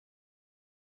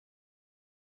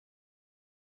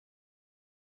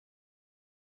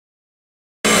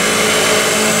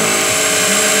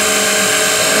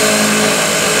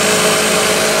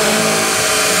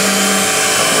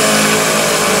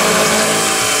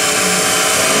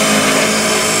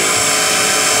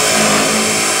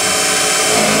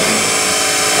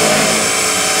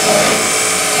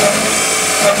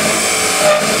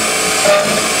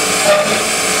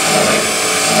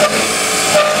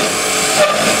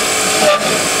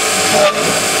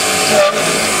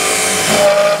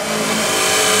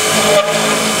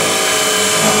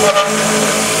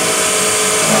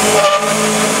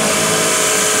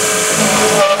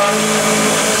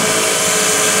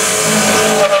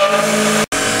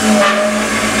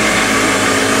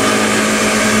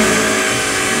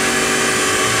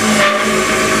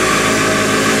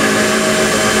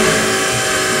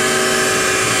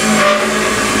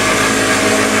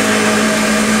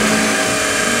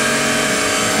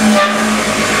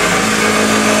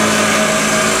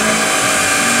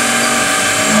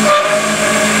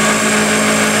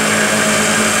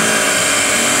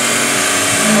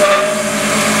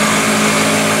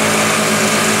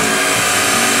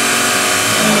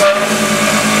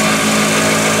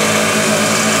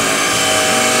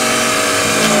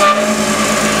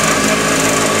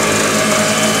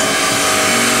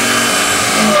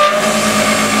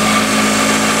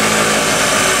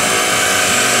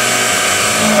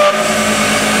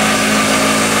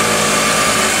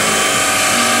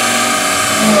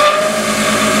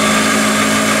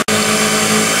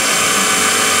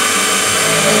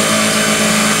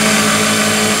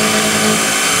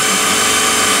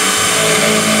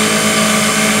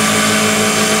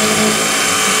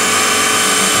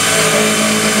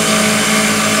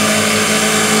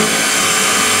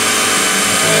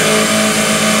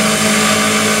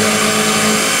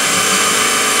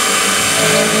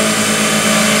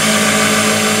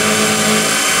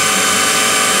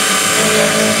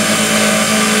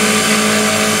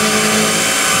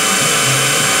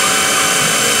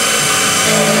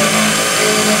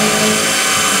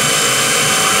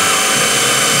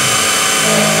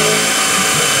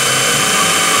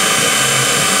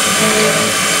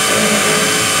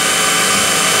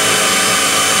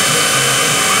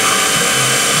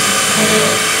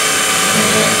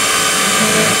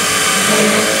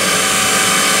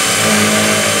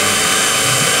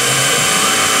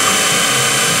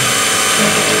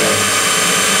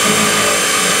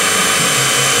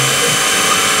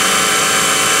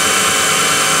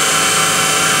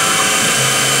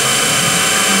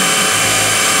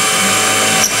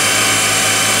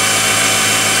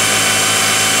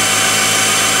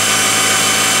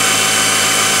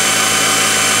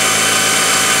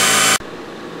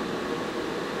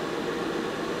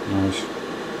Nice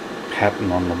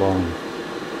pattern on the bottom.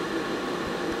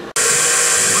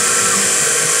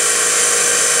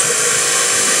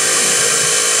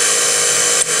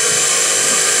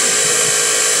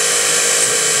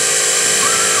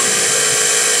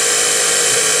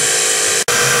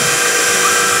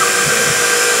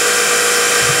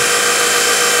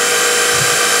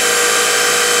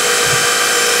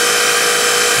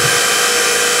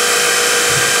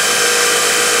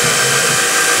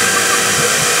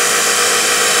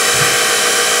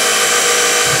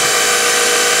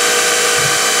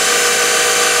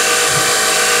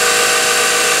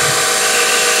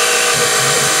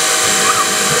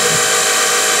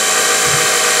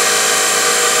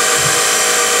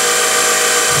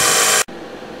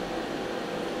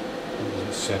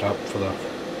 Set up for the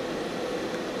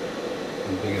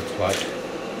bigger plate.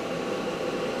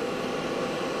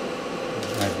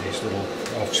 I have these little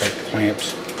offset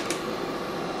clamps.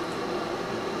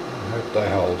 I hope they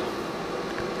hold.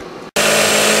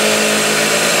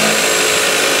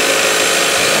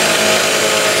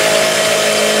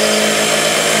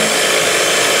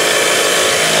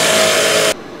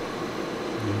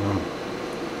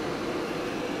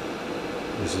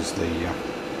 This is the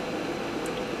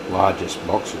largest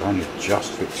box. It only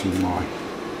just fits in my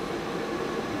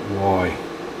Y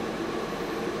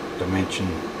dimension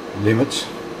limits.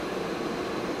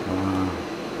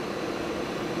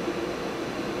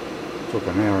 Took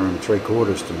an hour and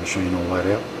 3/4 to machine all that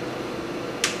out.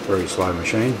 Very slow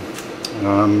machine.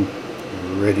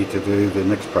 Ready to do the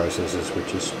next processes,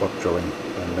 which is spot drilling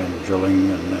and then drilling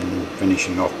and then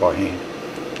finishing off by hand.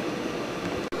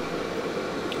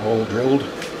 All drilled,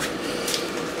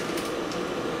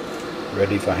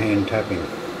 ready for hand tapping.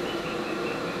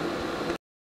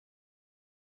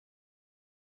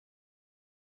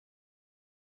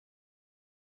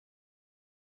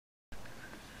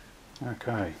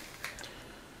 Okay,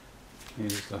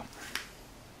 here's the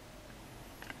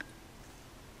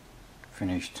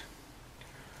finished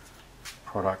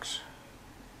products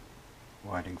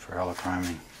waiting for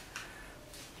allocombing.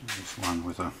 There's one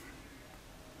with a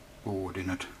board in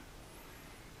it.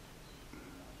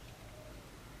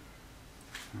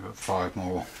 We've got 5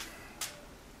 more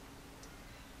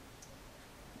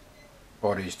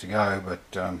bodies to go, but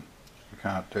we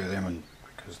can't do them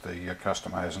because the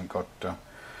customer hasn't got the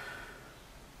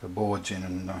boards in,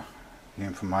 and the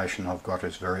information I've got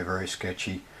is very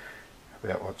sketchy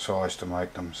about what size to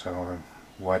make them, so I'm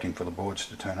waiting for the boards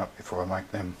to turn up before I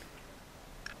make them.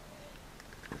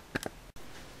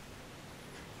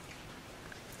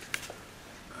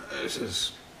 This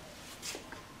is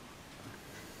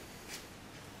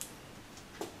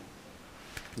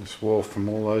the swarf from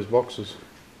all those boxes.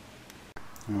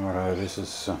 Alright, this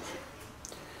is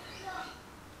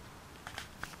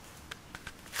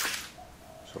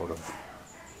sort of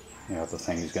how the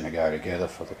thing is going to go together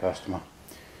for the customer.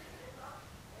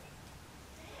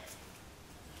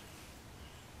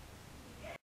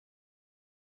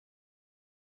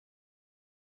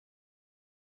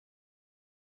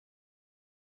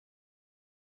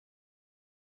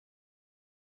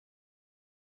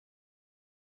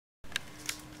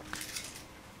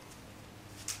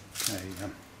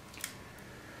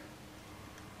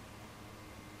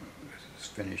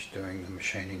 Just finished doing the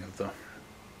machining of the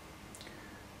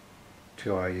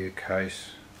 2RU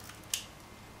case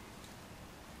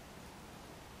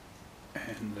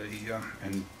and the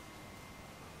and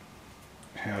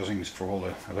housings for all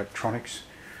the electronics.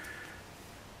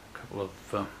 A couple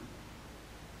of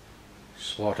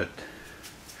slotted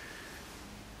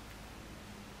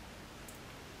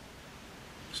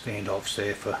standoffs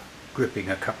there for gripping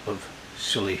a couple of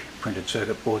silly printed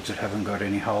circuit boards that haven't got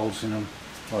any holes in them,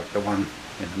 like the one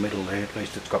in the middle there. At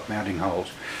least it's got mounting holes.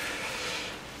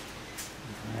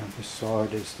 Around this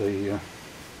side is the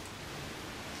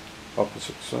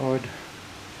opposite side.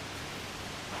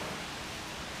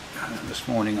 And this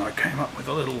morning I came up with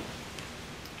a little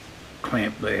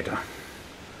clamp there to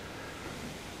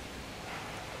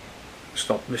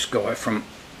stop this guy from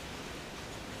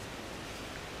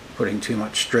putting too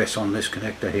much stress on this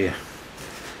connector here.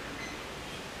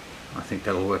 I think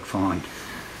that'll work fine.